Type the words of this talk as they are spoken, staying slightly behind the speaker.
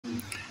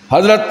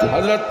हजरत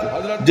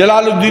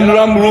जलालुद्दीन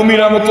रूमी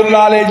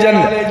रहमतुल्लाह अलैह जन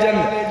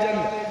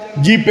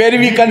जी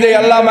पैरवी कंदे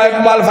अल्लामा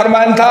इकबाल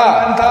फरमाइन था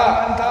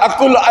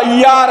अकुल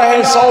अय्यार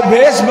है सौ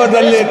भेस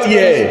बदल लेती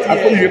है।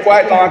 अकुल जो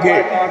है तव्हांखे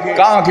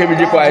कांव खे भी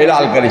जो है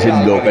इलाल करे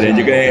छॾींदो करे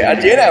जेकॾहिं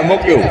अचे न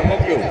मोकियो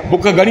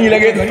बुख घणी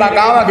लॻे त तव्हां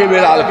कांव खे बि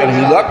इलाल करे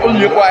छॾींदो। अकुल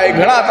जो है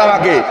घणा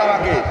तव्हांखे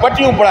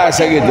पटियूं पढ़ाए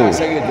सघे थो।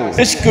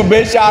 इश्क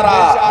बेचारा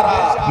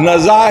न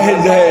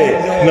ज़ाहिद है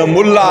न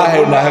मुल्ला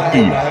है न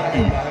हकीम।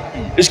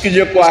 इश्क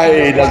जो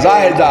है न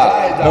ज़ाहिद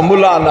आहे न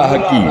मुल्ला न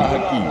हकीम।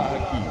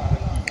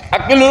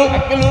 अकुल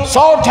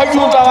 100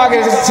 ठगियूं तव्हांखे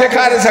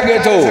सेखारे सघे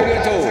थो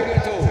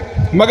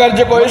मगर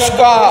जो इश्क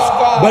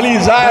भली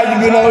ज़ाहिद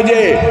भी न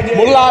हुजे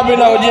मुल्ला भी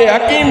न हुजे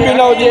हकीम भी न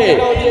हुजे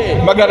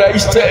मगर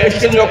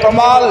इश्क जो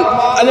कमाल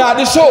अञा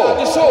ॾिसो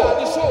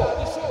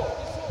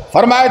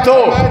फरमाए थो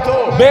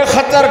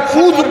बेखतर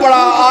कूद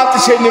पड़ा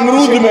आतिश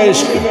निमरूद में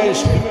इश्क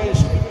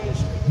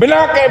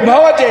बिना के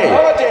भव जे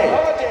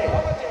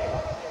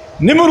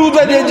निमरूद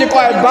जे जेको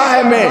आहे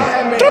बाहि में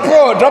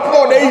डपो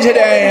ॾेई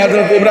छॾिया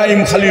हज़रत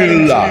इब्राहिम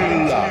खलीलुल्लाह।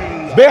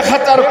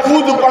 बेखतर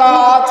कूद पड़ा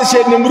आतिश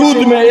निमरूद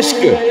में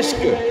इश्क।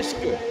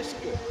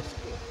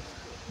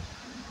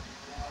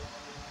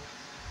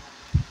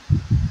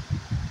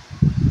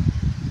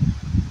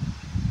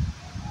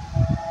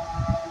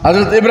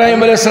 हज़रत इब्राहिम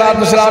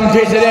अलैहिस्सलाम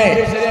खे जॾहिं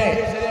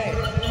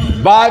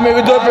बाहि में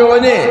विधो पियो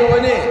वञे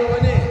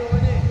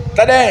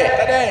तॾहिं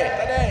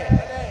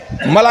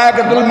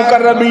मलाइकतुल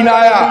मुकर्रबीन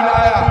आया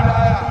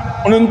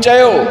उन्हनि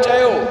चयो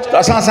त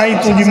असां साईं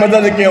तुंहिंजी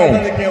मदद कयूं।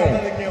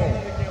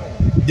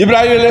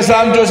 जिब्राईल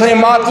अलैहिस्सलाम चयो साईं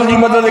मां तुंहिंजी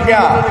मदद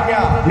कयां।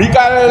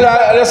 मीकाईल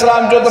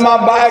अलैहिस्सलाम चयो त मां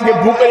बाहि खे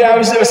भूख जा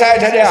विसाए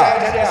छॾियां।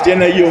 चई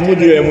न इहो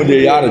मुंहिंजे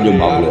यार जो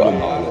मामलो आहे।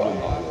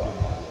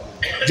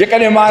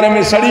 जेकॾहिं मां हिन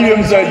में सड़ी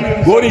वियुमि त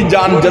गोरी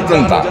जान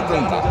जतन था।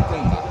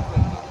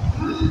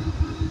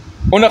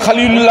 उन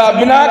खलीलुल्लाह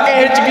बिना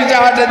कंहिं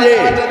हिचकिचाहट जे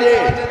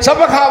सब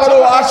खां वॾो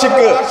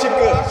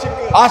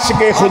आशिक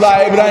खुदा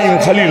इब्राहिम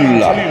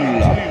खलीलुल्लाह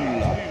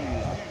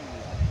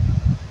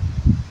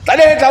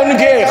तॾहिं त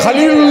उनखे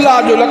खलीलुल्लाह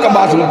जो लक़ब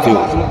हासिल थियो।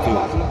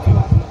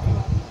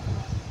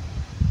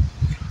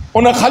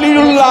 उन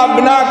खलीलुल्लाह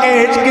बिना कंहिं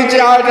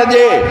हिचकिचाहट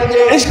जे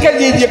इश्क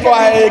जी जेको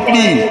आहे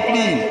हिकिड़ी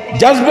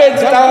जज्बे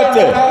तहत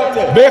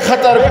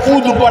बेखतर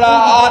कूद पड़ा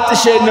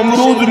आतिश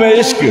निमरूद में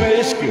इश्क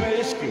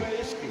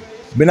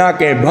बिना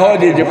के भव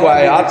जे जेको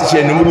आहे आतिश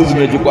निमरूद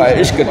में जेको आहे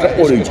इश्क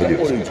टपोड़ी छॾियो।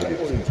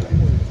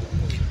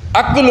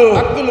 अकुल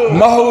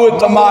महूद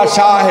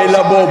तमाशा है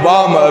लबो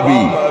बाम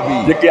अभी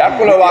जेके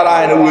अकुल वारा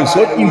आहिनि उहे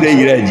सोचींदे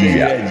ई रहिजी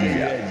विया।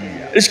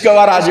 इश्क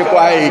वारा जेको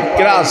आहे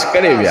क्रास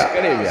करे विया।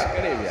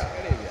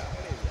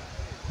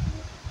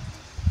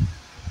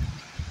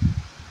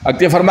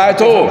 अॻिते फरमाए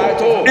थो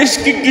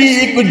इश्क की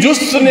एक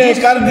जुस्त ने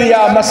कर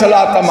दिया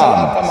मसला तमाम।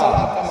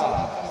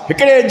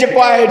 हिकिड़े जेको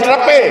आहे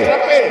टपे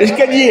इश्क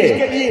जी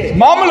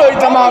मामलो ई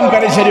तमाम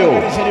करे छॾियो।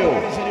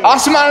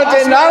 आसमान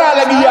ते नारा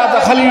लॻी विया त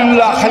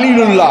खलीलुल्लाह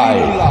खलीलुल्लाह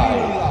आहे।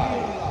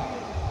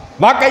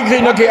 वाकई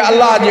हिनखे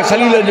अल्लाह जे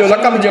खलील जो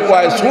लक़ब जेको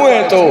आहे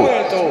सूंहे थो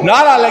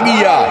नारा लॻी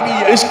विया।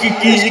 इश्क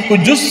की हिकु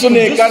जुस्त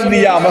ने कर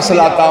दिया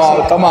मसला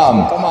तमाम।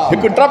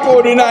 हिकु टपो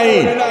ॾिनई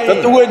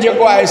त उहे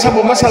जेको आहे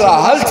सभु मसला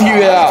हल थी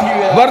विया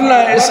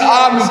वरना इस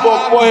आग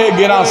पोइ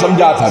गिरा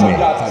सम्झा था में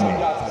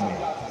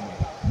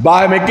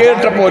बाहि में केरु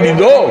टपो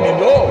ॾींदो।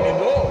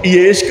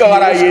 इहे इश्क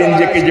वारा इहे आहिनि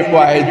जेके जेको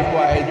आहे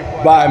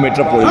बाहि में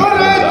टपो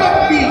ॾींदा।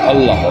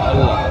 अल्लाह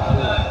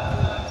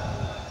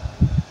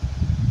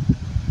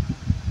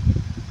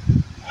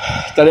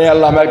तॾहिं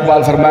अल्लाह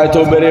इकबाल फरमाए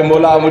थो मेरे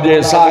मौला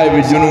मुझे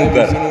साहिब जुनू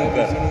कर।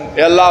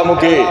 ए अल्लाह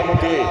मूंखे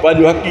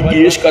पंहिंजो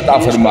हक़ीक़ी इश्क अता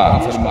फरमा।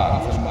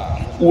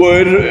 उहो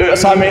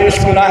असां में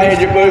इश्क न आहे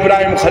जेको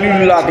इब्राहिम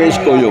खलीलुल्लाह खे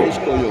इश्क हुयो।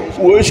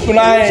 वो इश्क न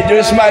आहे जो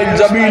इस्माइल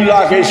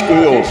ज़बीउल्लाह खे इश्क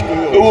हुयो।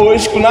 वो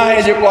इश्क न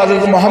आहे जेको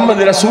हज़रत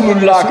मोहम्मद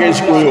रसूलुल्लाह खे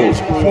इश्क हुयो।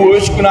 वो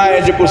इश्क न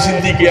आहे जेको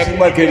सिद्दीक़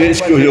अकबर खे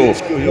इश्क हुयो।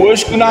 वो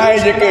इश्क न आहे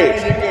जेके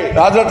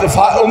हज़रत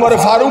उमर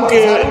फारूक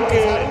खे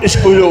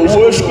इश्क हुयो।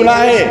 वो इश्क न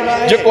आहे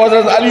जेको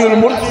हज़रत अली उल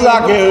मुर्तज़ा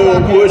खे हुयो।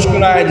 वो इश्क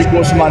न आहे जेको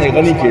उस्मान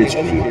गनी खे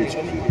इश्क हुयो।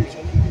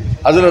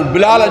 हज़रत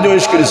बिलाल जो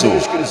इश्क ॾिसो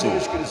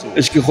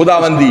इश्क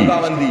खुदावंदी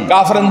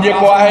काफ़रन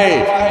जेको आहे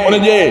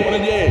उनजे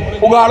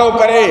उगाड़ो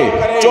करे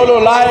चोलो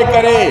लाए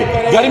करे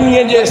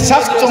गर्मीअ जे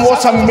सख़्त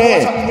मौसम में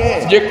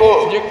जेको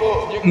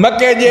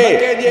मके जे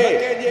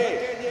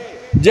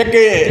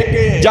जेके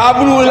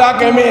जाबरू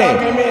इलाके में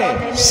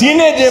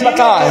सीने जे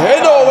मथां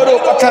हेॾो वॾो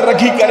पत्थर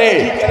रखी करे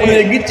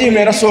उनजे गिची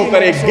में रसो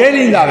करे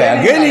गेलींदा विया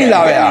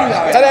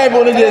तॾहिं बि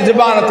उनजे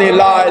ज़बान ते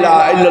ला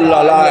इलाहा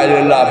इल्लल्लाह ला इलाहा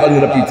इल्लल्लाह बंदि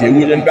न पई थिए।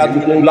 उहे ॼण पिया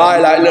तूं ला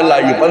इलाहा इल्लल्लाह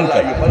इहो बंदि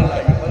कर।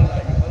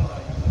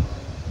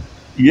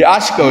 ये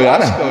आशिक हुया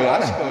न।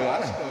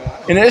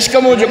 इन इश्क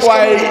में जेको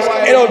आहे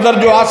अहिड़ो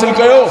दर्जो हासिल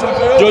कयो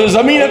जो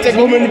ज़मीन ते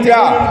घुमनि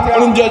पिया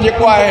उन्हनि जो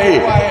जेको आहे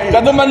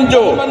कदमनि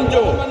जो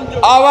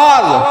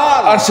आवाज़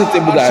अर्श ते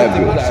ॿुधाए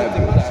पियो।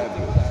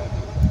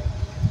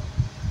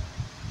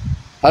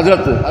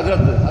 हज़रत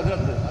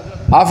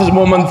हाफ़िज़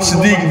मोहम्मद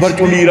सिद्दीक़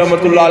भरचूली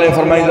रहमतुल्लाह अलैह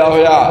फरमाईंदा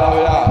हुया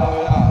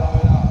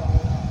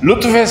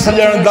लुत्फ़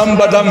सजण दम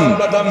बदम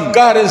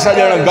कहर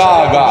सजण गा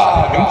गा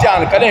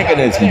इम्तिहान कॾहिं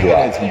कॾहिं थींदो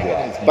आहे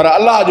पर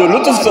अल्लाह जो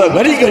लुत्फ़ त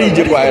घड़ी घड़ी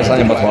जेको आहे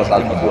असांजे मथां अता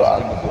कंदो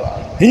आहे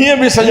हीअं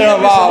बि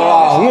सजण वाह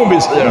वाह हूअं बि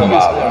सजण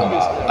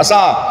वाह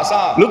असां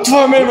लुत्फ़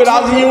में बि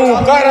राज़ी आहियूं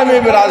कहर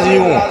में बि राज़ी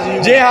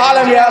आहियूं जंहिं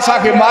हाल में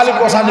असांखे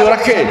मालिक असांजो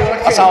रखे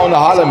असां उन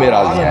हाल में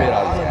राज़ी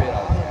आहियूं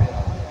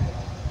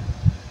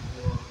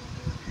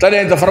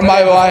तॾहिं त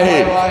फरमायो आहे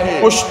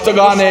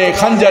पुश्तगाने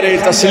खंजरे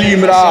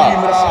तस्लीम रा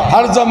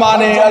हर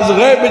ज़माने अज़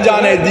ग़ैब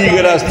जाने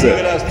दीगरस्त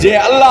जे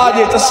अल्लाह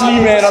जे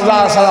तस्लीम रज़ा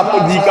सां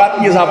पुॼी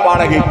कातीअ सां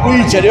पाण खे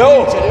कुई छॾियो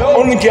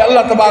उनखे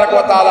अल्लाह तबारक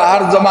व तआला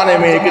हर ज़माने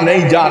में हिकु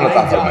नई जान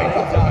अता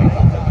फरमाईंदा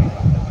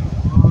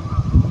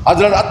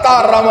हज़रत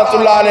अत्तार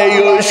रहमतुल्लाह अलैहि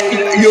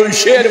इहो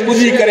शेर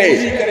ॿुधी करे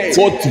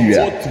फ़ौत थी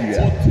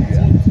विया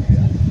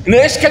इन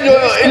इश्क जो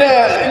इन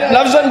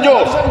लफ़्ज़नि जो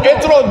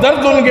एतिरो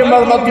दर्द उनखे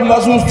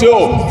महसूस थियो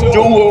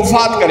जो उहो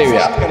वफ़ात करे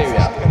विया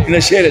इन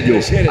शेर जो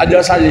अॼु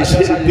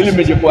असांजे दिलि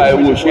में जेको आहे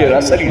उहो शेर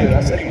असर ई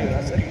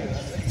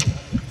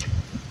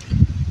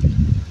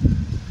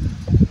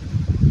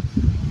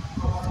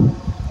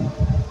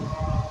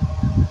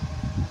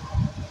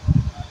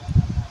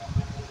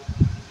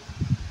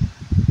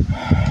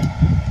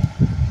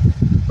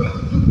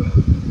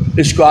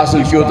इश्क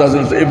हासिल कियो त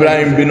हज़रत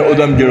इब्राहिम बिन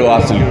उदम जहिड़ो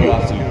हासिल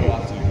कियो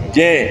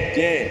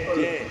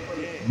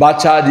जंहिं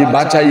बादशाह जी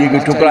बादशाही खे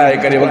ठुकराए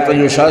करे वक़्त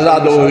जो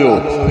शहज़ादो हुयो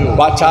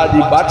बादशाह जी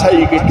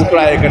बादशाही खे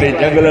ठुकराए करे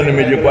जंगलनि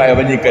में जेको आहे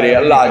वञी करे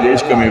अल्लाह जे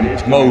इश्क में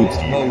मौत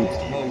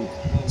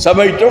थी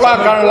सभई टोका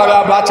करण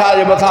लॻा बादशाह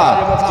जे मथां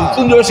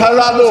तुंहिंजो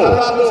शहज़ादो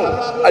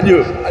अॼु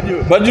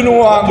मजनू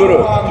वांगुरु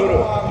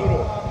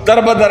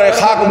दरबदर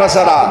ख़ाक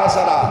बसर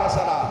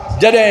आहे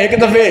जॾहिं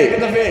हिकु दफ़े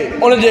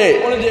उनजे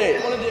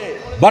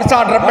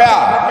भरिसां टपिया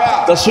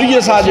त सुईअ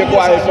सां जेको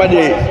आहे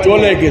पंहिंजे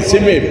चोले खे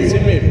सिमे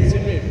पियो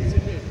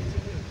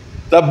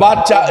त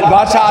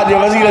बादशाह जे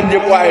वज़ीरनि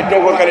जेको आहे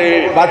टोक करे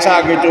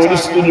बादशाह खे चयो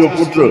ॾिस तुंहिंजो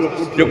पुटु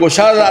जेको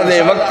शहज़ादे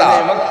वक़्तु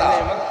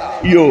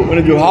आहे इहो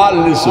उनजो हाल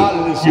ॾिस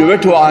इहो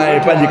वेठो आहे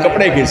पंहिंजे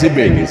कपिड़े खे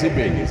सिबे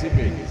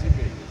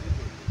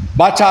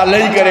बादशाह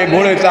लही करे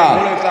घोड़े तां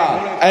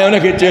ऐं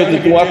उनखे चयो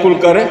त तूं अकुल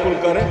कर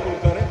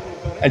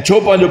ऐं छो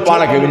पंहिंजो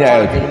पाण खे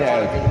विञायो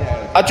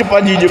अच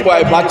पंहिंजी जेको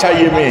आहे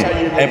बादशाहीअ में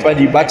ऐं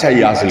पंहिंजी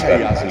बादशाही हासिल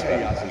कर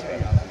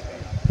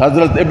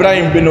हज़रत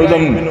इब्राहिम बिन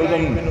उदम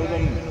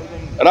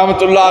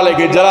रहमतुल्लाह अलैहि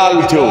खे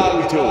जलाल थियो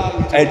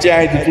ऐं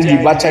चयाईं त तुंहिंजी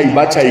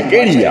बादशाही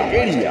कहिड़ी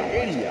आहे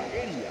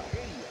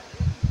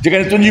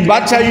जेकॾहिं तुंहिंजी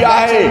बादशाही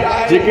आहे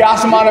जेके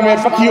आसमान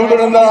में पखी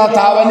उॾंदा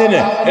था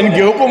वञनि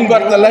इनखे हुकुम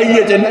कर त लही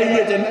अचनि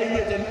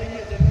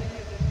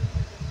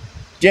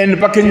चइनि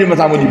पखियुनि जे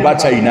मथां मुंहिंजी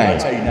बादशाही न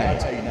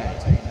आहे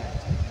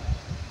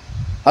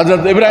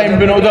हज़रत इब्राहिम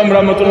बिन उदम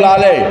रहमतुल्लाह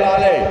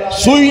अलैहि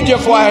सुई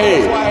जेको आहे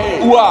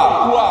उहा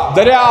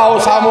दरिया हो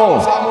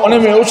साम्हूं उन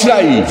में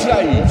उछलाई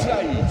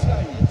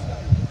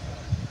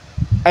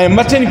ऐं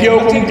मछियुनि खे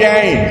हुकुम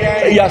कयईं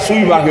त इहा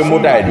सुई मूंखे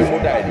मोटाए ॾियो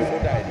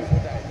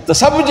त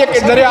सभु जेके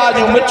दरिया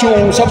जूं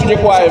मच्छियूं सभु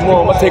जेको आहे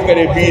मुंहुं मथे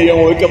करे बीह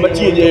रहियूं हिकु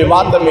मच्छीअ जे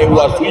वात में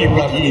उहा सुई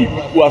बीठी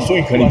उहा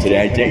सुई खणी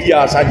छॾियईं चई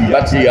इहा असांजी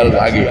बादशाही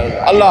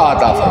अल्लाह अल्लाह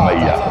अता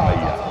फरमाई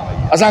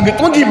आहे असांखे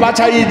तुंहिंजी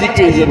बादशाही जी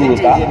कहिड़ी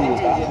ज़रूरत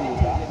आहे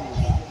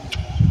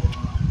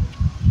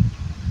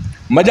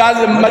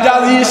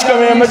मजाज़ी इश्क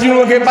में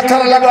मजनू के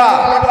पत्थर लगा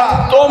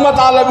तो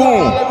मता लगूं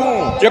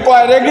जेको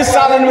है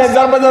रेगिस्तान में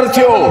दरबदर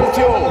थियो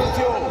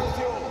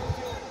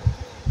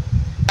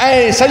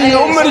ऐं सॼी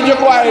उम्र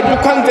जेको आहे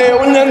दुखनि ते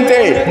उन्हनि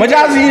ते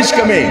मजाज़ी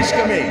इश्क में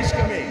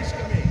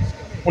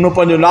उन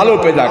पंहिंजो नालो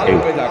पैदा कयो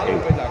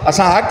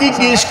असां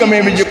हकीकी इश्क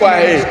में भी जेको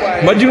आहे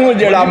मजनू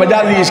जहिड़ा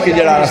मजाज़ी इश्क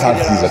जहिड़ा नथा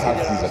थी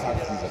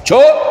सघूं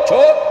छो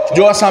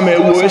जो असां में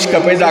उहो इश्क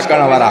पैदा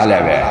करण वारा हलिया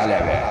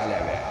विया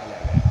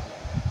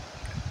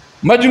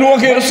मजनूअ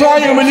खे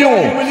रुसवाइयूं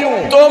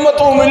मिलियूं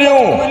तोहमतूं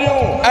मिलियूं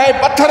ऐं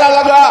पत्थर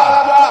लॻा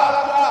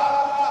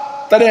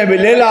तॾहिं बि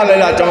लेला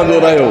लेला चवंदो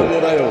रहियो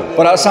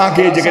पर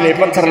असांखे जेकॾहिं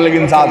पत्थर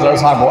लॻनि था त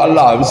असांखो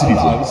अल्लाह विसरी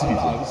थो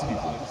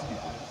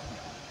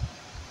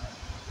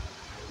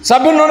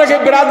सभिनि हुनखे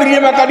बिरादरीअ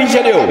में कढी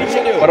छॾियो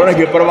पर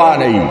हुनखे परवाह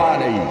न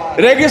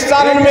हुई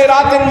रेगिस्ताननि में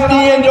रातिनि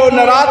ॾींहं जो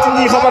न राति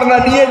जी ख़बर न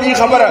ॾींहं जी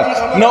ख़बर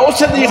न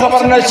उस जी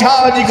ख़बर न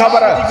छांव जी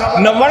ख़बर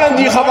न वण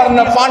जी ख़बर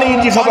न पाणी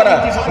जी ख़बर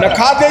न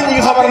खाधे जी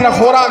ख़बर न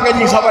खोराक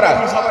जी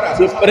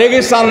ख़बर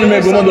रेगिस्तान में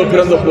घुमंदो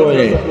फिरंदो पियो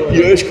वञे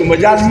इहो इश्क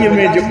मजाज़ीअ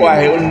में जेको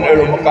आहे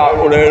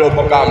अहिड़ो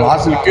मक़ाम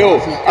हासिल कयो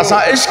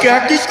असां इश्क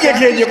हक़ीक़ीअ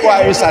खे जेको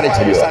आहे विसारे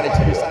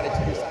छॾियो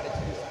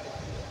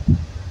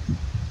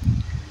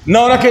न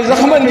उनखे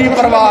ज़ख़्मनि जी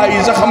परवाह हुई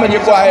ज़ख़्म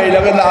जेको आहे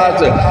लॻंदा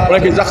हुअसि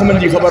उनखे ज़ख़्मनि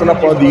जी ख़बर न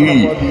पवंदी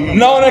हुई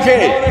न उनखे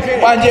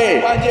पंहिंजे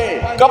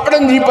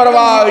कपिड़नि जी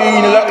परवाह हुई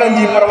न लटनि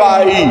जी परवाह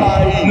हुई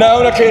न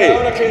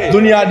उनखे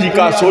दुनिया जी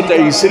का सोच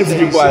हुई सिर्फ़ु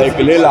जेको आहे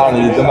हिकु लेला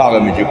उनजे दिमाग़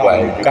में जेको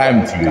आहे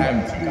क़ाइमु थी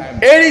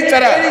वई अहिड़ी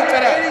तरह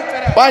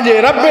पंहिंजे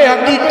रब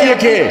हक़ीक़ीअ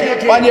खे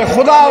पंहिंजे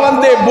ख़ुदा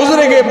वंदे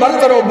बुज़ुर्ग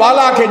बरतरो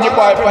बाला खे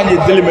जेको आहे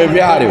पंहिंजे दिलि में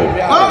विहारियो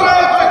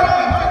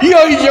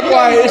इहो ही जेको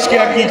आहे इश्क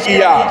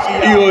हकीकी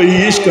आहे इहो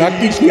ही इश्क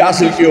हकीकी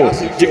हासिल कयो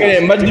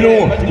जेकॾहिं मजनू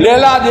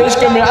लैला जे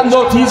इश्क में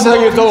अंधो थी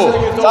सघे थो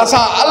त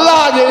असां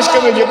अल्लाह जे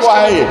इश्क में जेको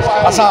आहे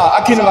असां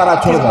अखियुनि वारा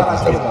छो नथा थी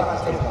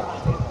सघूं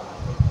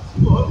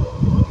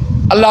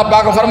अल्लाह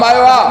पाक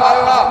फरमायो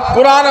आहे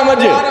क़ुरान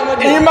मंझि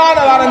ईमान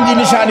वारनि जी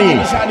निशानी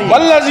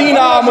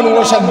वल्लज़ीना आमनू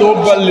वशद्दु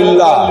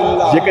बिल्लाह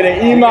जेकॾहिं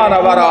ईमान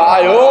वारा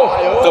आयो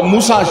त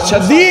मूंसां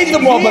शदीद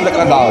मोहबत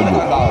कंदा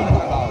हुजो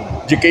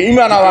जेके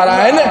ईमान वारा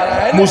आहिनि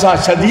मूंसां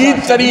शदीद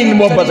तरीन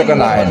मोहबत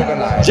कंदा आहिनि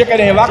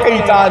जेकॾहिं वाक़ई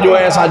तव्हांजो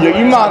ऐं असांजो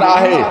ईमान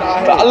आहे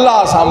त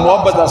अल्लाह सां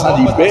मोहबत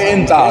असांजी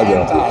बेइंतहा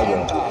हुजणु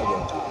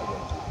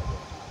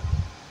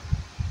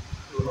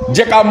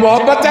जेका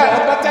मोहबत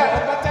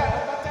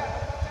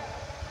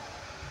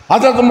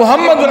हज़रत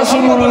मोहम्मद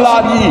रसूलुल्लाह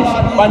जी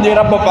पंहिंजे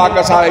रब पाक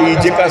सां आई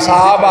जेका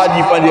सहाबा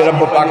जी पंहिंजे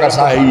रब पाक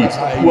सां आई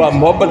उहा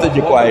मोहबत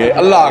जेको आहे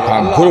अल्लाह खां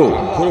घुरो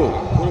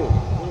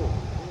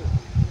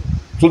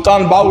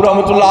सुल्तान बाबू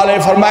रहमतुल्लाह अलैह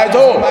फरमाए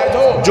थो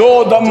जो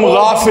दम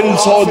गाफिल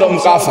सो दम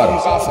काफर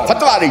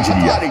फतवा ॾेई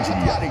छॾी आहे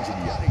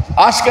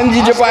आशिकनि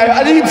जी जेको आहे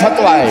अजीब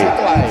फतवा आहे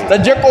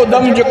त जेको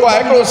दम जेको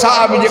आहे हिकिड़ो साह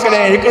बि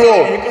जेकॾहिं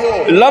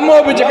हिकिड़ो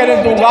लम्हो बि जेकॾहिं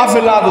तूं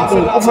गाफिल आहे त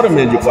तूं कुफर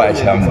में जेको आहे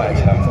शामिल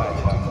आहे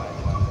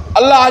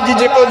अल्लाह जी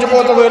जेको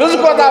जेको तोखे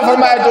रिज़्क़ अता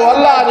फरमाए थो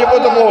अल्लाह जेको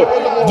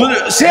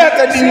तोखे सेहत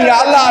ॾिनी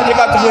आहे अल्लाह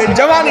जेका तोखे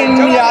जवानी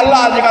ॾिनी आहे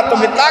अल्लाह जेका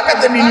तोखे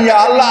ताक़त ॾिनी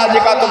आहे अल्लाह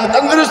जेका तोखे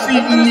तंदुरुस्ती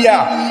ॾिनी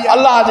आहे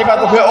अल्लाह जेका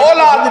तोखे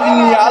औलाद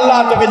ॾिनी आहे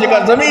अल्लाह तोखे जेका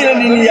ज़मीन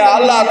ॾिनी आहे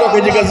अल्लाह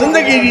तोखे जेका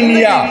ज़िंदगी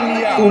ॾिनी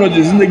आहे तूं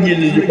हुनजी ज़िंदगीअ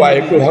जो जेको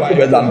आहे हिकिड़ो हक़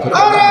मैदान करे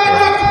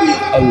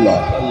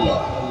अल्लाह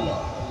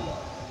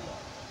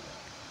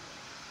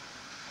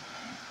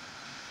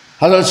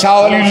हज़रत शाह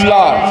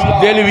वलीउल्लाह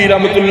देलवी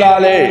रहमतुल्लाह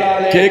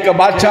अलैह खे हिकु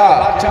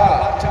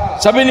बादशाह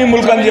सभिनी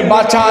मुल्कनि जे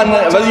बादशाहनि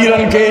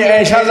वज़ीरनि खे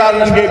ऐं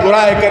शहज़ादनि खे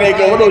घुराए करे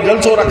हिकु वॾो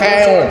जलसो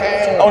रखायूं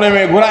ऐं उन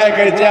में घुराए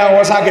करे चयाऊं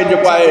असांखे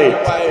जेको आहे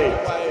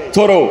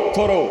थोरो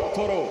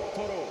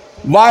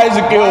वाइज़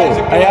कयो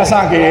ऐं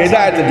असांखे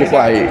हिदायत जेको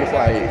आहे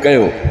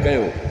कयो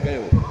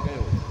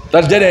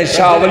त जॾहिं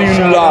शाह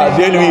वलीउल्लाह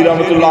देलवी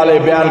रहमतुल्लाह अलैह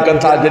बयानु कनि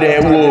था जॾहिं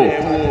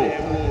उहो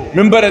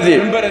मिंबर ते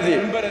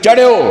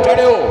चढ़ियो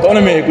त उन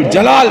में हिकु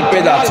जलाल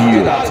पैदा थी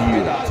वियो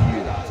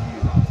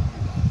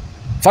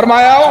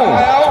फरमायाऊं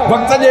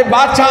वक़्त जे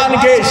बादशाहनि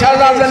खे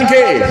शहज़ादनि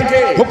खे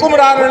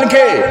हुकुमराननि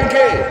खे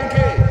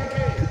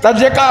त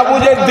जेका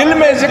मुंहिंजे दिलि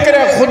में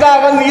ज़िक्र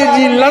ख़ुदाबंदीअ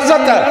जी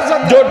लज़त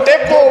जो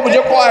टेको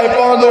जेको आहे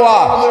पवंदो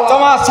आहे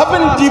तव्हां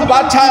सभिनी जी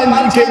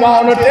बादशाहनि खे मां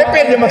उन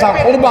टेपे जे मथां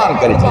क़ुर्बान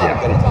करे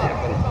छॾियां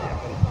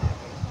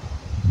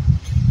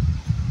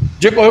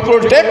जेको हिकिड़ो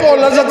टेको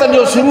लज़त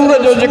जो सुरूर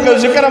जो जेको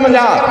ज़िक्र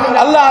मञा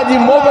अल्लाह जी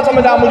मोहबत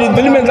मञा मुंहिंजी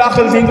दिलि में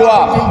दाख़िल थींदो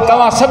आहे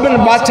तव्हां सभिनी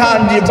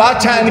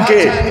बादशाहनि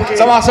खे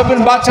तव्हां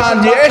सभिनी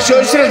बादशाहनि जी ऐशो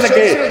इशरत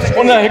खे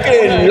उन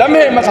हिकिड़े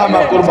लम्हे मथां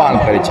मां क़ुर्बान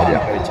करे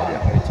छॾियां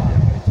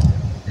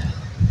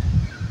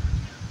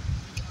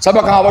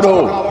सभ खां वॾो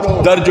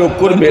दर्जो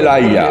कुर्ब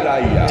इलाही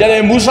आहे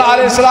जॾहिं मूसा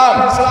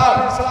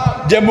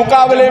अलैहिस्सलाम जे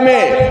मुक़ाबले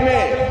में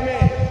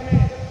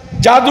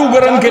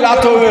जादूगरनि खे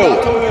लाथो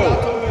वियो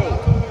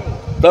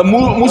त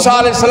मूसा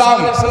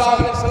अलैहिस्सलाम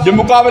जे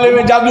मुक़ाबले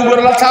में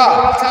जादूगर लथा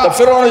त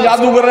फिरौन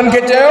जादूगरनि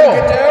खे चयो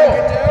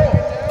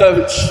त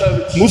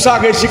मूसा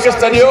खे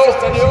शिकस्त ॾियो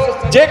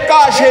जेका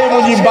शइ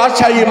मुंहिंजी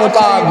बादशाहीअ में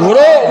तव्हां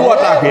घुरो उहा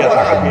तव्हांखे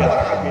अता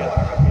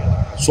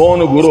कंदी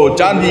सोन घुरो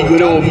चांदी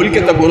घुरो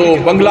मिल्कियत घुरो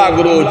बंगला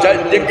घुरो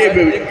जेके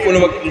बि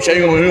उन वक़्तु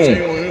शयूं हुयूं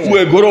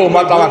उहे घुरो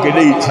मां तव्हांखे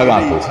ॾेई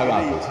सघां थो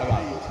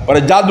पर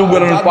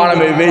जादूगरनि पाण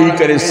में वेही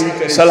करे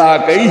सलाह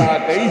कई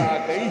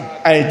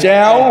ऐं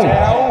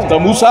चयाऊं त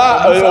मूसा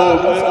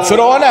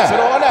फिरौन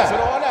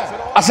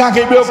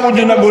असांखे ॿियो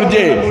कुझु न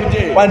घुरिजे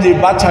पंहिंजी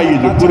बादशाहीअ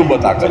जो कुर्ब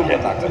था कजे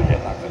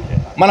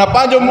माना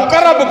पंहिंजो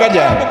मुक़रब कजे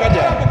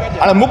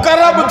हाणे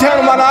मुक़रब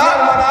थियणु माना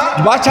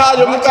बादशाह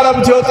जो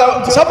मुक़रब थियो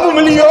त सभु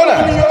मिली वियो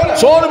न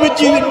सोन बि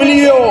मिली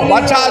वियो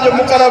बादशाह जो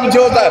मुक़रब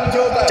थियो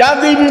त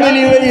चांदी बि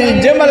मिली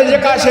वई जंहिंमहिल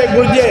जेका शइ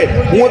घुरिजे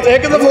हूअं त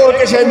हिकु दफ़ो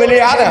हिकु शइ मिली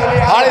आहे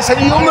न हाणे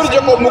सॼी उमिरि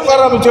जेको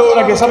मुक़रब थियो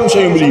हुनखे सभु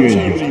शयूं मिली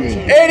वेंदियूं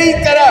अहिड़ी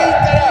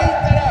तरह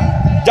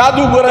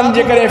जादूगरनि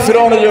जेकॾहिं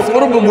फिरौन जो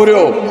कुर्ब घुरियो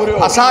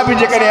असां बि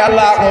जेकॾहिं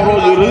अल्लाह खां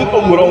रोज़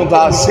रिज़्क़ घुरूं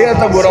था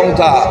सिहत घुरूं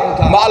था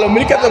माल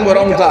मिल्कियत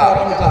घुरूं था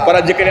पर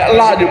जेकॾहिं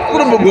अल्लाह जो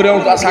कुर्ब घुरियूं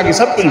त असांखे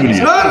सभु कुझु मिली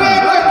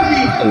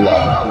वेंदो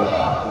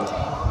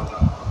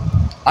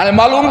हाणे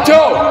मालूम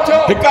थियो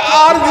हिकु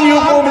आरज़ी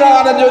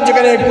हुकुमरान जो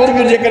जेकॾहिं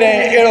कुर्ब जेकॾहिं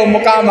अहिड़ो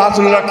मुक़ाम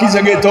हासिल रखी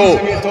सघे थो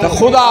त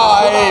ख़ुदा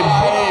आहे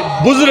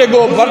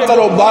बुज़ुर्गो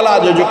बरतरो बाला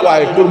जो जेको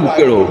आहे कुर्ब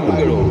कहिड़ो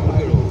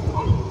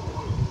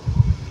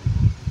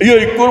इहो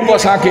ई कुर्ब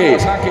असांखे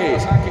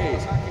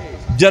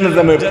जन्नत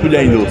में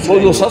पुॼाईंदो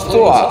सौदो सस्तो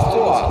आहे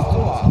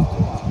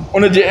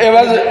उन जे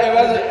एवज़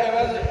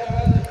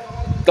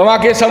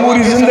तव्हांखे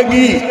समूरी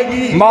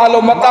ज़िंदगी माल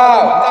मता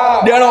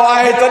ॾियणो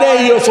आहे तॾहिं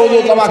इहो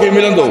सौदो तव्हांखे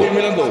मिलंदो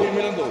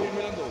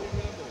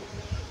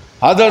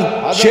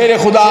हज़रत शेर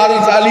खुदा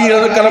हज़रत अली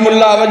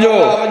करमुल्लाह वजो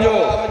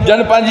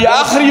जन पंहिंजी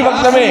आख़िरी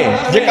वक़्त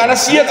में जेका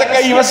नसीहत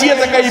कई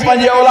वसीयत कई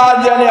पंहिंजे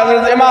औलाद जन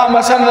हज़रत इमाम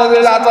हसन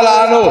रज़ियल्लाहु तआला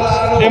अन्हु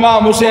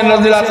इमाम हुसैन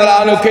रज़ियल्लाहु तआला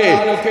अन्हु खे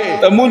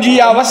त मुंहिंजी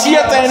इहा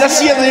वसीयत ऐं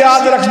नसीहत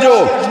यादि रखिजो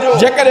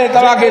जेकॾहिं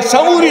तव्हांखे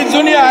समूरी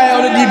दुनिया ऐं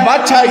उनजी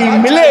बादशाही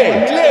मिले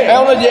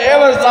ऐं उनजे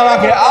एवज़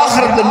तव्हांखे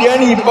आख़िरत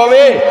ॾियणी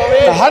पवे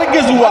त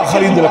हरगिज़ उहा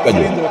ख़रीद न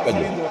कजो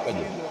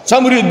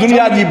समूरी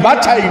दुनिया की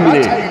बादशाही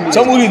मिले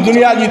समूरी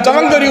दुनिया की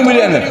तवंगरियूं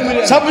मिलन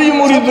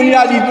समूरी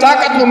दुनिया की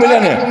ताक़तूं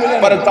मिलन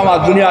पर तव्हां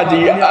दुनिया की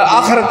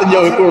आख़िरत जो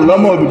हिकिड़ो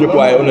लम्हो बि जेको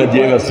आहे उन जे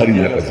एवज़ ख़रीद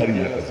न कजो।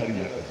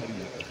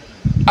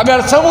 अगर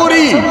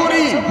समूरी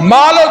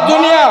माल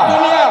दुनिया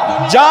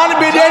जान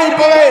भी ॾियणी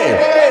पवे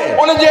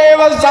उन जे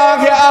एवज़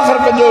तव्हांखे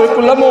आख़िरत जो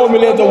हिकु लम्हो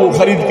मिले तो वो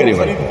ख़रीद करे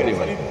वठे।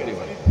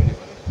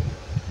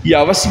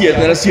 इहा वसीयत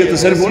नसीहत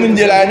सिर्फ़ उन्हनि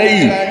जे लाइ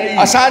नहीं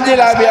असांजे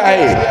लाइ बि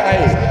आहे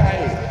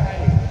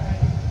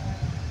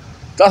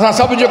तो असां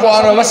सभु जेको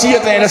आहे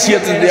वसीयत ऐं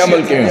नसीहत ते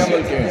अमल कयूं।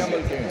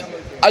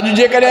 अॼु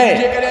जेकॾहिं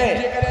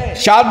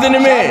शादियुनि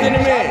में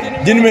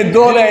जिन में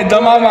दौल ऐं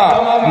दमामा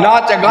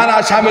नाच गाना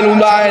शामिल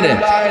हूंदा आहिनि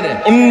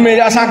उन्हनि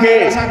में असांखे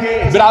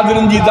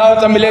बिरादरियुनि जी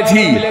दावत मिले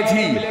थी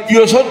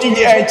इहो सोची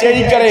ऐं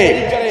चई करे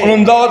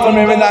उन्हनि दावत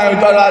में वेंदा आहियूं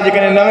त असां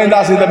जेकॾहिं न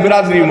वेंदासीं त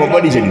बिरादरी मां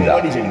कढी छॾींदा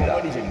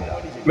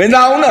वेंदा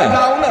आहियूं न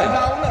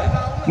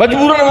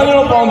मजबूरन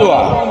वञणो पवंदो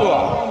आहे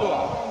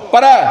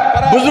पर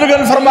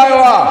बुजुर्गनि फरमायो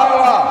आहे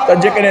त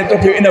जेकॾहिं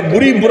तोखे इन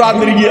बुरी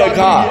बुरादरीअ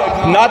खां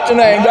नाचण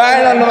ऐं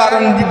ॻाइण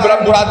वारनि जी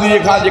बुरादरीअ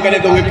खां जेकॾहिं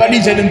तोखे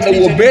कढी छॾनि त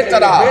उहो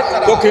बहितर आहे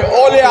तोखे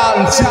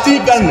औलियान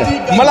सिद्दीक़नि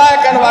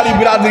मलाइकनि वारी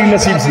बिरादरी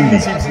नसीब थींदी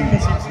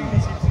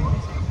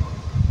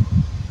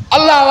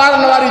अल्लाह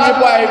वारनि वारी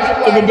जेको आहे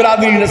तोखे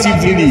बिरादरी नसीब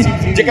थींदी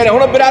जेकॾहिं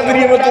हुन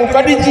बिरादरीअ में तूं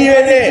कढिजी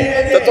वञे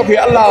त तोखे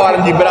अल्लाह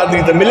वारनि जी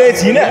बिरादरी त मिले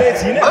थी न।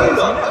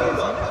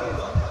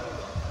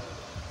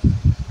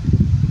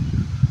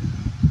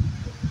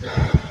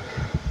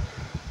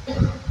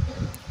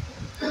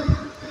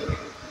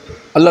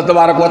 अल्लाह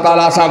तबारक व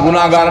तआला असां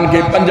गुनाहगारनि खे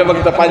 5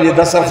 वक़्त पंहिंजे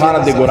दस्तरखान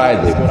ते घुराए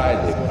दे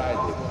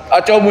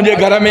अचो मुंहिंजे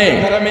घर में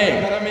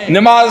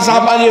नमाज़ सां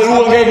पंहिंजे रूह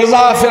खे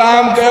ग़िज़ा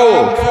फ़राहम कयो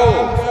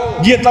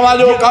जीअं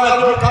तव्हांजो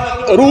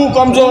रूह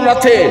कमज़ोर न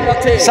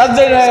थिए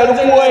सजदे ऐं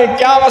रुकूअ ऐं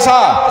क़याम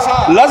सां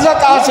लज़त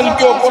हासिल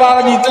कयो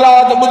क़ुरान जी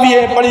तिलावत ॿुधी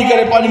ऐं पढ़ी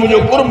करे पंहिंजो मुंहिंजो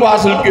क़ुर्ब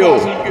हासिल कयो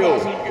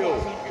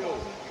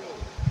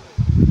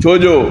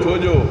छोजो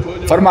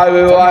फरमायो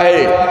वियो आहे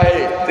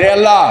ते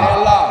अल्लाह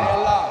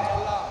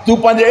तू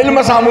पंहिंजे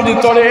इल्म सां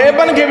मुंहिंजे तोड़े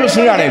ऐबनि खे बि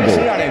सुञाणे थो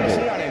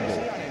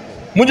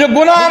मुंहिंजे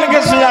गुनाहनि खे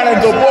सुञाणे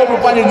थो पोइ बि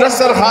पंहिंजे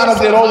दस्तरखान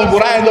ते रोज़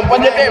घुराए थो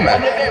 5 टाइम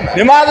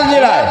निमाज़ जे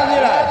लाइ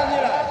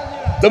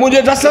त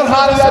मुंहिंजे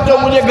दस्तरखान ते अचो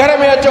मुंहिंजे घर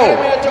में अचो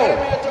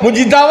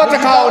मुंहिंजी दावत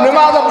खाओ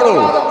निमाज़ पढ़ो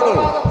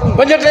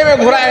 5 टाइम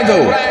घुराए थो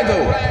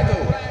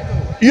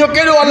इहो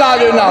केॾो अल्लाह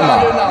जो इनाम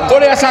आहे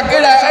तोड़े असां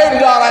कहिड़ा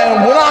ऐबदार आहियूं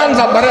गुनाहनि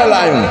सां भरियल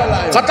आहियूं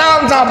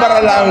ख़ताउनि सां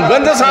भरियल आहियूं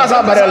गंद सां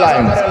असां भरियल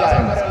आहियूं।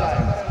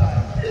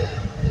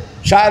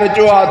 शायर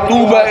चयो आहे तू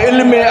बि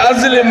इल्म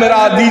अज़ल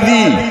मेरा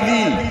दीदी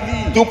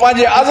तू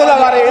पंहिंजे अज़ल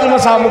वारे इल्म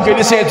सां मूंखे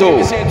ॾिसे थो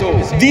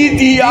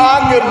दीदी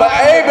आग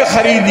ऐब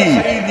ख़रीदी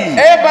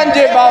ऐबनि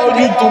जे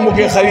बावजूद तू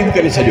मूंखे ख़रीद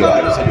करे छॾियो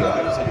आहे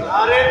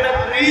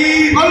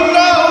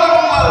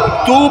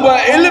तू बि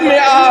इल्म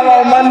आ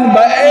मन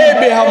बि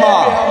ऐब हमा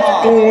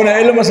तू हुन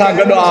इल्म सां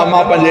गॾु आहे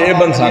मां पंहिंजे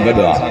ऐबनि सां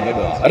गॾु आहे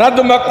रद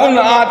मकुन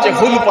आच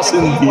ख़ुदि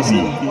पसंदि थींदी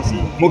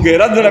मूंखे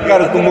रद न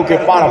कर तू मूंखे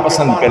पाण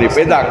पसंदि करे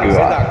पैदा कयो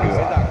आहे।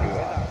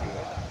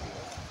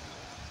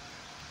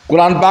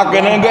 कुरान पाक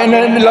इन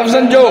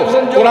लफ़्ज़नि जो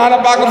कुरान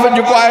पाक में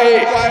जेको आहे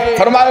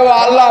फरमायो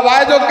आहे अल्लाह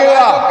वाइदो कयो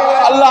आहे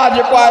अल्लाह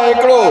जेको आहे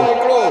हिकिड़ो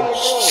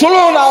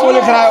सुलो नामो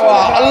लिखायो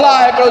आहे अल्लाह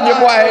हिकिड़ो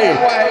जेको आहे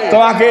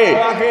तव्हांखे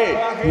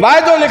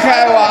वाइदो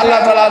लिखायो आहे अल्लाह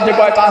ताला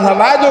जेको आहे तव्हां सां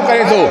वाइदो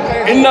करे थो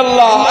इन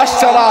अल्लाह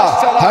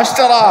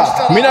अश्तरा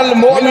मिनल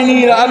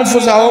मुअमिनीन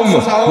अनफुसहुम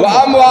व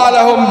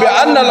अमवालहुम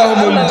बिअन्न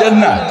लहुमुल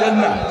जन्नह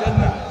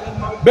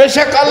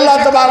बेशक अल्लाह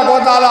तबारक व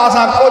तआला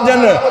असां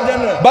कोजन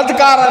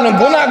बदकारनि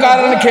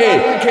गुनाहगारनि खे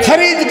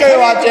ख़रीद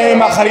कयो आहे चई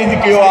मां ख़रीद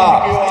कयो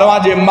आहे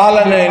तव्हांजे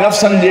मालनि ऐं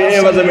नफ़्सनि जे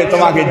एवज़ में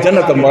तव्हांखे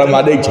जन्नत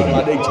मां ॾेई छॾी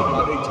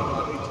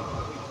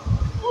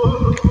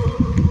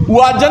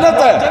उहा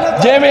जन्नत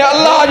जंहिंमें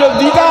अल्लाह जो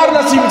दीदार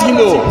नसीब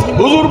थींदो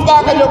हुज़ूर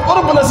पाक जो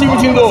क़ुर्ब नसीब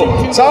थींदो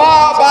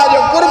सवाबा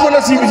जो क़ुर्ब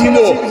नसीब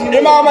थींदो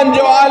इमामनि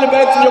जो आल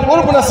बैत जो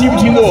क़ुर्ब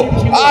नसीब थींदो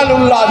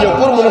आलुल्लाह जो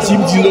क़ुर्ब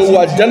नसीब थींदो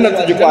उहा जन्नत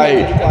जेको आहे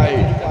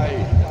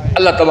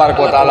अल्लाह तबारक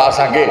व तआला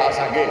असांखे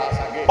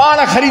पाण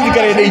ख़रीद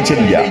करे ॾेई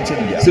छॾी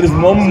आहे सिर्फ़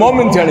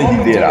मोमिन थियण जी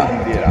देर आहे।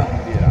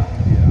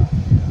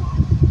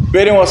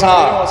 पहिरियों असां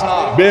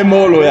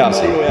बेमोल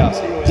हुयासीं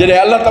जॾहिं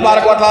अल्लाह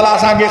तबारक व तआला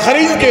असांखे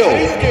ख़रीद कयो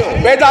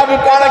पैदा बि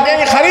पाण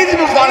कयईं ख़रीद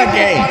बि पाण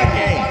कयईं।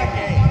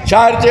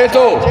 शायर चए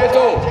थो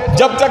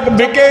जब तक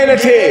बिके न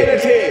थे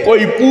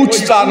कोई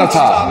पूछता न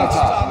था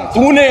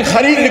तूने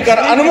खरीद कर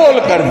अनमोल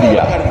कर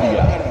दिया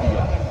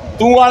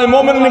तू हाणे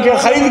मोमिन खे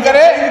ख़रीद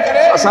करे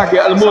असांखे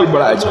अनमोल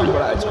बणाए छॾियो।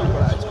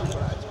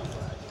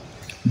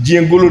 जी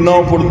गुल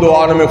नओं फुटंदो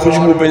आहे उन में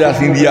ख़ुशबू पैदा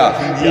थींदी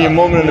आहे, ईअं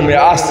मोमिननि में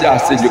आस्ते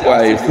आस्ते जेको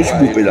आहे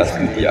ख़ुशबू पैदा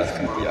थींदी आहे।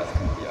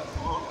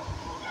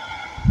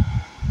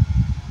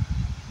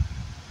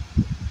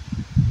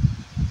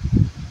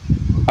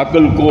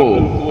 अक्ल को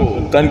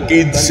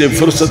तनकीद से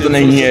फुर्सत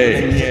नहीं है,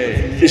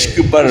 इश्क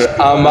पर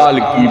आमाल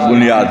की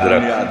बुनियाद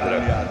रख।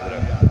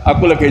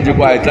 अकुल के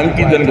जेको आहे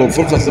तनकीदनि को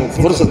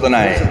फुर्सत न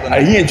आहे।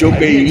 हीअं छो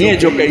कई, हीअं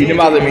छो कई,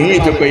 निमाज़ में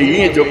हीअं छो कई,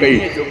 हीअं छो कई,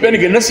 ॿियनि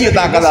खे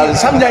नसीहतां कंदासीं,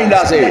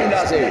 सम्झाईंदासीं।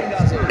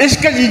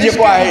 इश्क जी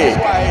जेको आहे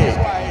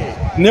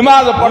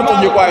निमाज़ पढ़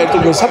त जेको आहे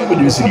तोखे सभु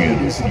कुझु विसरी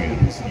वेंदो।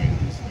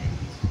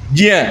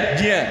 जीअं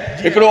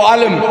हिकिड़ो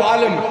आलिम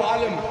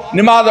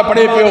निमाज़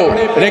पढ़े पियो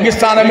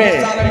रेगिस्तान में,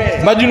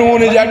 मजनू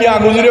उन जे अॻियां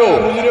गुज़रियो,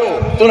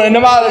 त उन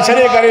निमाज़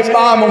छॾे करे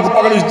पाण मूंखे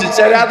पकड़ियो,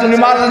 चरिया तूं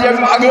निमाज़ जे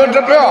अॻु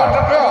वटि पियो।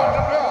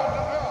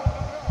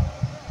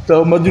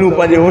 तो मजनू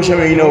पंहिंजे होश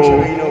में ही न हो।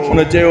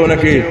 उन चयो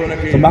उनखे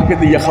त मूंखे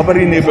त इहा ख़बर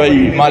ई न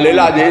पई, मां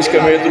लैला जे इश्क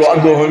में एतिरो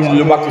अंधो हुयुमि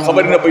जो मूंखे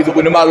ख़बर ई न पई त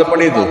कोई निमाज़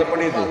पढ़े थो।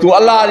 तूं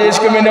अलाह जे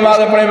इश्क में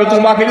निमाज़ पढ़े पियो, तूं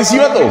मूंखे ॾिसी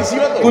वरितो।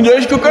 तुंहिंजो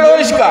इश्क कहिड़ो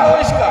इश्क आहे?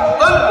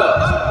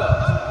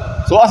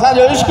 सो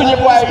असांजो इश्क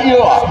जेको आहे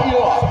इहो आहे,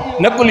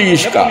 नकुली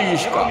इश्क आहे।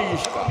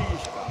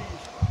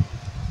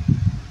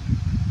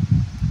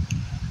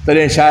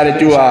 तॾहिं शाइर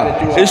चयो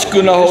आहे, इश्क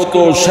न हो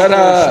तो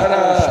शरअ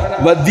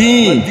व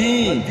दीन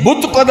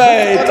बुत क़दे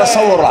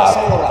तसव्वुरात।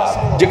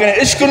 जेकॾहिं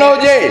इश्क न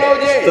हुजे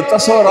त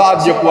तसव्वुरात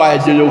जेको आहे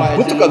जो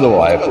बुत क़दो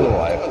आहे,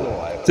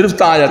 सिर्फ़ु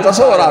तव्हांजा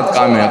तसव्वुरात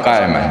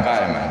क़ाइम आहिनि।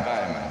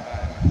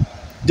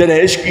 जॾहिं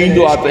इश्क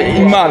ईंदो आहे त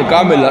ईमान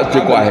कामिल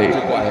जेको आहे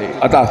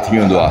अता थी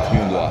वेंदो आहे।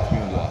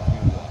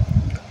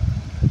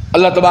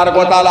 अल्लाह तबारक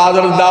व तआला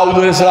हज़रत दाऊद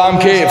अलैहिस्सलाम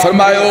खे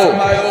फरमायो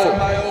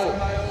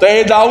त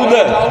ए दाऊद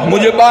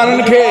मुंहिंजे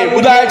ॿारनि खे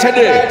ॿुधाए छॾ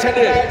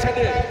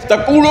त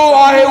कूड़ो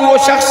आहे उहो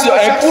शख़्स,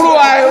 ऐं कूड़ो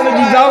आहे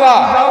उनजी दावा,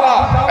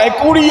 ऐं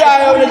कूड़ी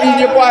आहे उनजी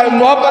जेको आहे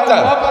मोहबत।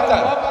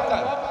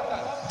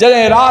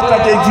 जॾहिं राति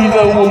अचे थी त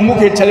उहो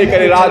मूंखे छॾे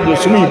करे राति जो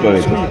सुम्ही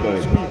पवे।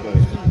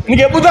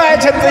 इनखे ॿुधाए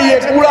छॾ त इहे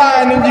कूड़ा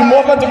आहिनि, इनजी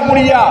मोहबत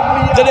कूड़ी आहे।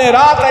 जॾहिं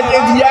राति अचे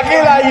थी,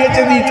 अकेलाई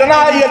अचे थी,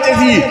 तन्हाई अचे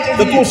थी, त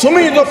तूं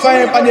सुम्ही थो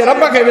पए, पंहिंजे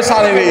रब खे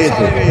विसारे वेहे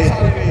थो।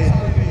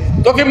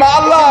 तोखे मां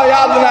अलाह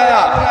यादि न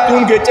आहियां, तूं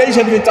उनखे चई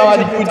छॾ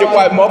तव्हांजी जेको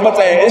आहे मोहबत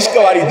ऐं इश्क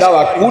वारी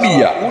दावा कूड़ी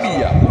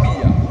आहे।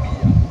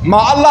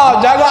 मां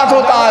अलाह जाॻा थो,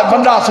 तव्हां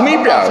बंदा सुम्ही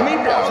पिया।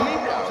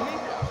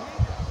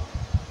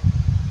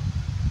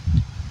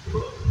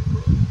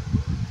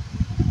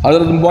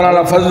 हज़रत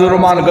मौलाना फज़ल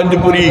रहमान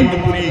गंजपुरी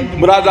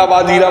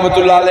मुरादाबादी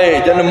रहमतुल्लाह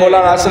अलैह जन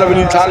मौलाना अशरफ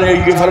अली थानवी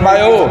खे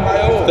फरमायो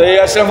त हे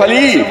अशरफ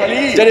अली,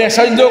 जॾहिं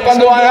सजदो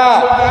कंदो आहियां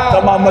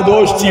त मां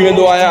मदोश थी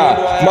वेंदो आहियां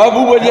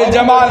महबूब जे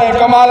जमाल ऐं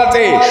कमाल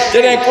ते।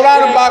 जॾहिं क़ुर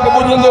पाक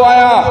ॿुधंदो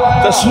आहियां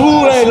त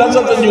सूर ऐं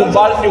लज़त जूं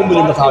बाल्टियूं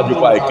मुंहिंजे मथां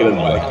जेको आहे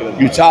किरंदियूं आहिनि।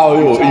 इहो छा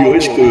हुयो? इहो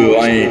इश्क हुयो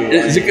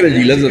ऐं ज़िक्र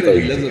जी लज़त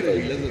हुई।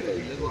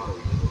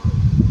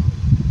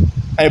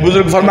 ऐं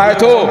बुज़ुर्ग फरमाए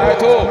थो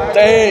त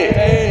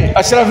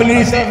अशरफ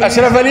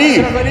अली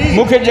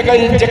मूंखे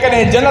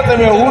जेकॾहिं जन्नत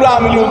में हूरा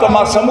मिलियूं त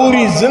मां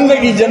समूरी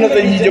ज़िंदगी जन्नत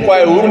जी जेको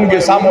आहे हूरनि खे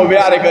साम्हूं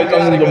विहारे करे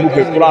चवंदुमि त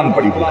मूंखे क़ुर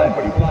पढ़ी ॿुधाए।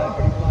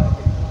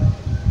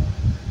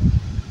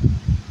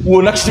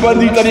 उहो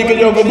नक्शबंदी तरीक़े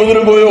जो हिकु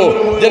बुज़ुर्ग हुयो।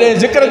 जॾहिं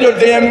ज़िक्र जो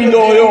टाइम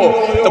ईंदो हुयो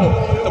त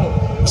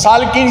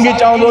सालकीन खे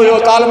चवंदो हुयो,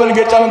 तालिबनि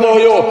खे चवंदो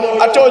हुयो,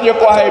 अचो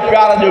जेको आहे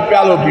प्यार जो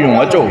प्यालो पीऊं,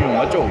 अचो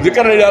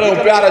ज़िक्र ॾियो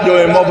प्यार जो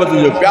ऐं मोहबत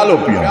जो प्यालो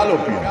पीऊं।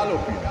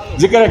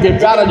 ज़िक्र खे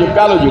प्यार जो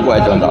प्यालो जेको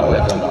आहे चवंदा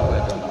हुया।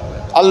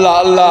 अल्लाह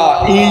अल्लाह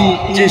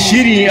ई जे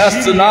शीरी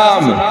अस्त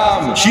नाम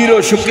शीरो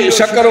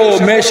शकरो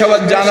में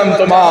शवत जानम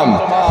तमाम।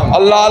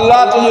 अल्लाह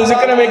अल्लाह तुंहिंजे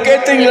ज़िक्र में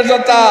केतिरी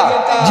लज़त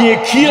आहे, जीअं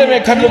खीर में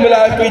खंडु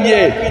मिलाए पीजे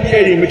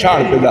अहिड़ी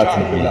मिठाण पैदा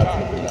थी।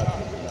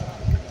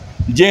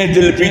 जंहिं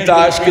दिल पीता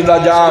इश्क दा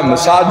जाम,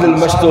 सा दिल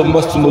मस्तो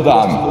मस्त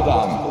मुदाम।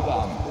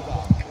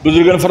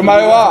 बुजुर्गनि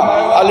फरमायो आहे,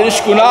 अल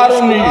इश्क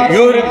नारुन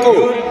युहरिकु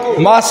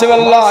मा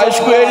सिवल्लाह।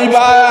 इश्क अहिड़ी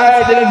बाहि आहे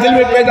जॾहिं दिलि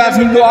में पैदा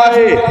थींदो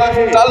आहे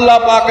त अल्लाह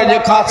पाक जे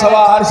खां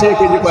सवा हर शइ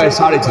खे जेको आहे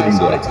साड़े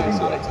छॾींदो आहे।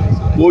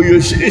 पोइ इहो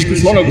इश्क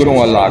छो न घुरूं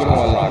अल्लाह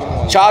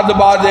खां? शाद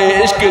बाद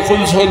इश्क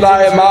ख़ुदि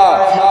सोदाए मां,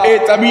 ए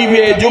तबीब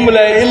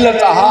जुमले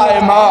इल्लत हाए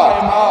मां,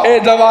 ए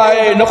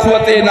दवाए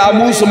नख़वते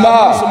नामूस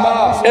मां,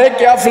 ए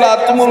के अफला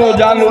तुमरो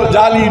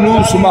जाली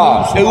नूस मां।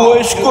 उहो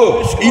इश्क,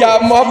 इहा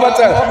मोहबत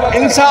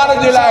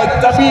इंसान जे लाइ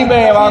तबीब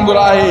वांगुरु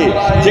आहे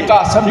जेका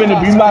सभिनी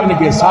बीमारियुनि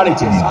खे साड़े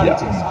छॾींदी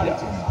आहे।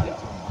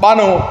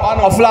 पानो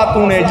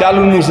अफलातून ऐं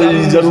जालूनूस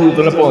जी ज़रूरत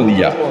न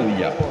पवंदी आहे।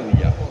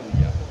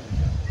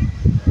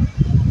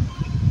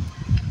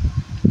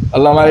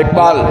 अल्लामा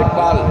इकबाल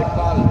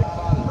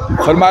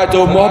फरमाए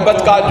तो मोहब्बत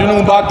का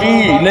जुनू बाकी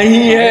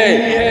नहीं है,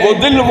 वो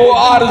दिल वो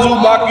आरज़ू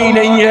बाकी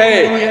नहीं है,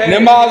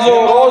 नमाज़ो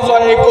रोज़ा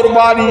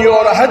कुर्बानी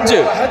और हज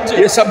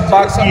ये सब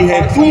बाकी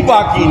है, तू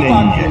बाकी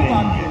नहीं है।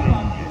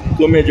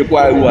 तुम्हें जो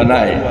है हुआ ना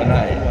है।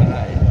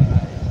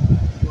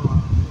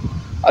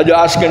 अज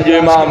आशिक़नि जो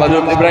इमाम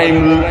हज़रत इब्राहिम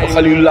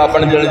ख़लीलुल्लाह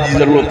बणजण जी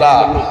ज़रूरत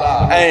आहे।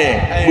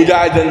 ऐं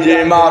मुजाहिदनि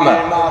जे इमाम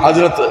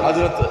हज़रत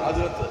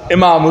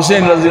इमाम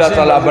हुसैन रज़ी अल्लाह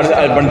ताला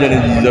बणजण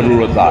जी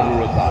ज़रूरत आहे।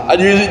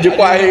 अॼु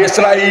जेको आहे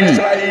इसराइल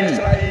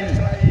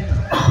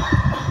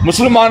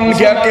मुस्लमाननि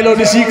खे अकेलो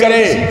ॾिसी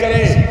करे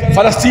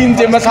फ़लस्तीन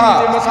ते मथां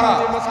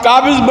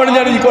काबिज़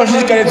बणजण जी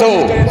कोशिशि करे थो।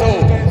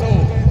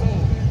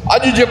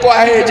 अॼु जेको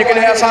आहे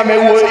जेकॾहिं असां में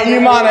उहो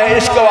ईमान ऐं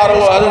इश्क वारो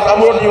हज़रत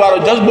अमरोटी वारो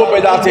जज़्बो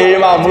पैदा थिए,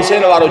 इमाम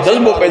हुसैन वारो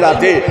जज़्बो पैदा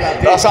थिए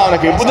त असां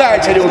हुनखे ॿुधाए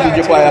छॾियो त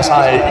जेको आहे असां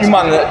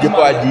ईमान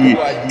जेको आहे जी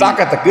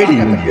ताक़त कहिड़ी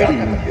हूंदी आहे।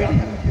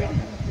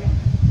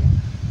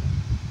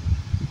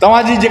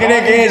 तव्हांजी जेकॾहिं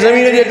कंहिं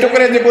ज़मीन जे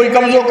टुकड़े ते कोई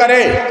कब्ज़ो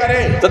करे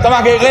त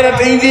तव्हांखे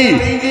गैरत ईंदी।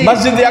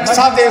 मस्जिद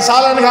अक़सा ते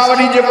सालनि खां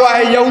वठी जेको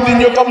आहे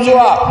यहूदियुनि जो कब्ज़ो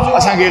आहे,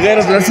 असांखे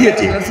गैरत नथी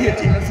अचे।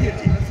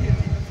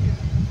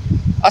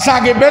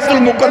 असांखे बैतुल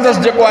मुक़द्दस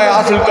जेको आहे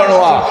हासिल करणो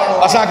आहे,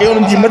 असांखे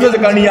उन्हनि जी मदद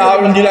करणी आहे,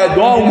 उन्हनि जे लाइ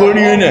दुआऊं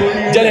घुरणियूं आहिनि।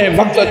 जॾहिं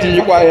वक़्तु अचे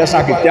जेको आहे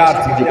असांखे तयारु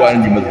थी जेको आहे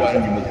उन्हनि जी मदद।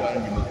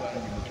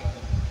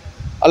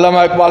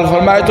 अल्लामा इक़बाल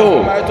फरमाए थो,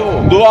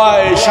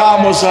 दुआए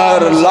शाम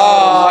सहर ला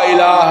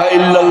इलाहा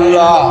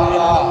इल्लल्लाह,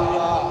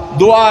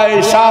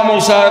 दुआए शाम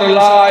सहर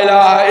ला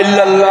इलाहा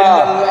इल्लल्लाह,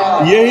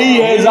 यही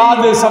है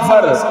ज़ाद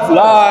सफर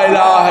ला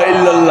इलाहा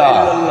इल्लल्लाह,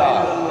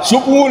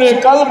 सुकून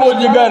कल्ब व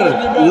जिगर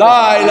ला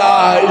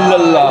इलाहा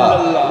इल्लल्लाह,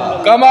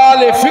 कमाल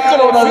फिक्र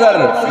व नजर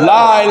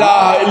ला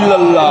इलाहा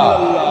इल्लल्लाह,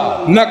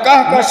 न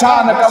कहकशा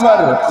न कमर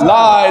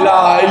ला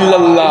इलाहा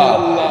इल्लल्लाह,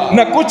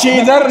 न कुछ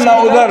इधर न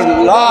उधर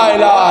ला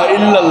इलाहा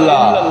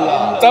इल्लल्लाह,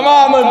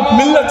 तमाम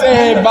मिल्लतें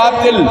हैं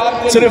बातिल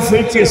सिर्फ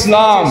एक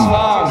इस्लाम,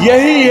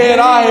 यही है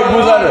राह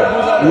गुजर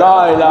ला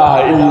इलाहा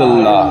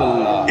इल्लल्लाह।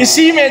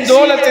 इसी में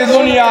दौलत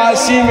दुनिया,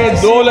 इसी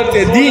में दौलत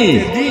दी,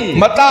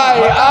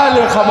 मताए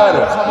अहले खबर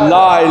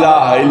ला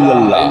इलाहा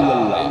इल्लल्लाह,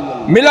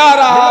 मिला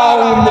रहा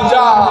हूँ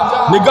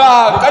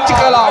निगाह कच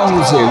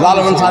कलाऊं से,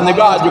 ज़ालिमन सां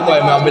निगाह जेको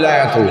आहे मां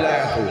मिलायां थो,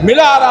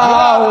 मिला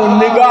रहा हूँ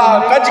निगाह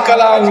कच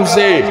कलाऊं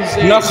से,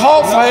 न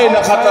खौफ है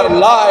न खतर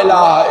ला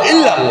इलाहा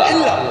इल्लल्लाह।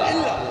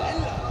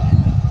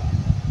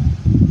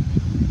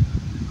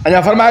 अञा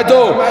फरमाए तो,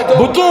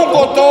 बुतों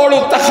को तोड़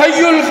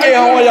तखय्युल के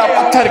हो या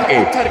पत्थर के,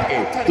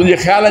 तुझे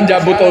ख्यालन जा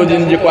बुत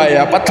हुजनि जेको आहे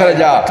या पत्थर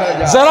जा,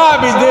 जरा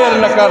भी देर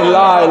न कर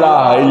ला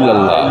इलाहा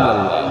इल्लल्लाह।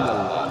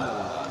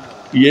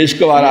 ये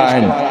इश्क वारा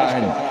आहिनि।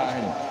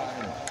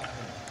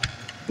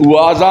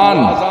 उहा आज़ान,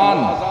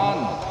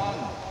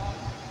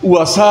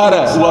 उहा सहर,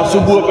 उहा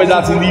सुबुह पैदा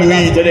थींदी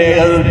हुई जॾहिं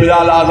हज़रत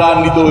बिलाल आज़ान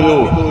ॾींदो हुयो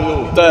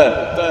त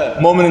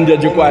मोमिननि जा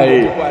जेको आहे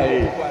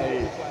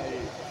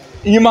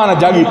ईमान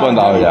जागी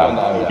पवंदा हुया।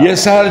 ये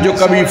सहर जो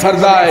कभी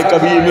फर्दा है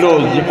कभी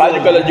इमरोज, जेका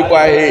अॼुकल्ह जेको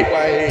आहे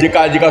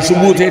जेका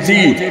सुबुह थिए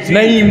थी,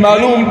 नहीं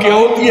मालूम कि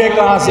होती है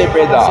कहाँ से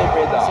पैदा,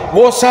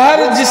 वो सहर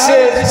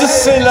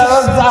जिससे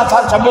लरज़ता था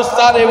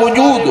शबस्तारे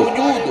वजूद,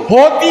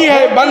 होती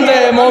है बंदे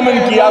मोमिन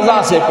की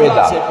आज़ान से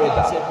पैदा।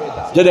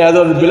 जॾहिं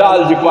हज़रत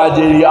बिलाल जेको आहे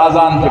जहिड़ी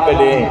आज़ान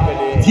कॾहिं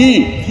थी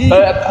त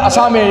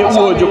असां में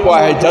उहो जेको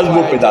आहे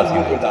जज़्बो पैदा थी।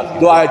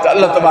 दुआ आहे त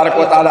अल्लाह तबारक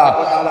व तआला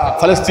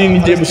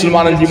फ़लस्तीन जे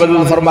मुस्लमाननि जी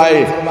मदद फरमाए,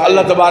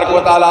 अल्लाह तबारक व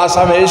तआला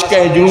असां में इश्क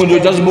ऐं जुनून जो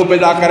जज़्बो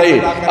पैदा करे,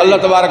 अल्लाह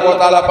तबारक व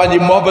तआला पंहिंजी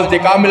मोहबत ते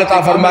कामिल अता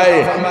फरमाए,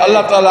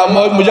 अल्लाह ताला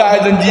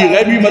मुजाहिदनि जी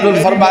ग़ैबी मदद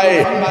फरमाए।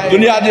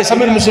 दुनिया जे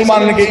सभिनी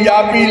मुस्लमाननि खे इहा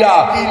अपील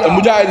आहे त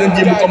मुजाहिदनि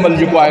जी मुकमल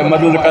जेको आहे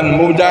मदद कनि,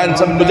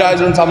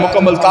 मुजाहिदनि सां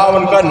मुकमल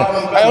तावन कनि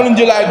ऐं उन्हनि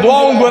जे लाइ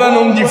दुआऊं घुरनि,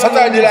 उन्हनि जी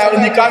फतह जे लाइ,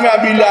 उन्हनि जी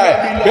कामयाबी लाइ,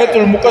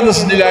 बैतुल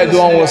मुक़द्दस जे लाइ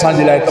दुआऊं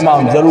असांजे लाइ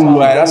तमामु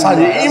ज़रूरी आहिनि,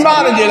 असांजे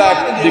ईमान जे लाइ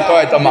जेको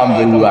आहे तमामु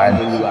ज़रूरी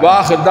आहिनि।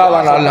 वाखिर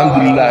दावाना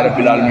अल्हम्दुलिल्लाहि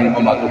रब्बिल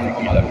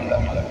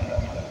आलमीन।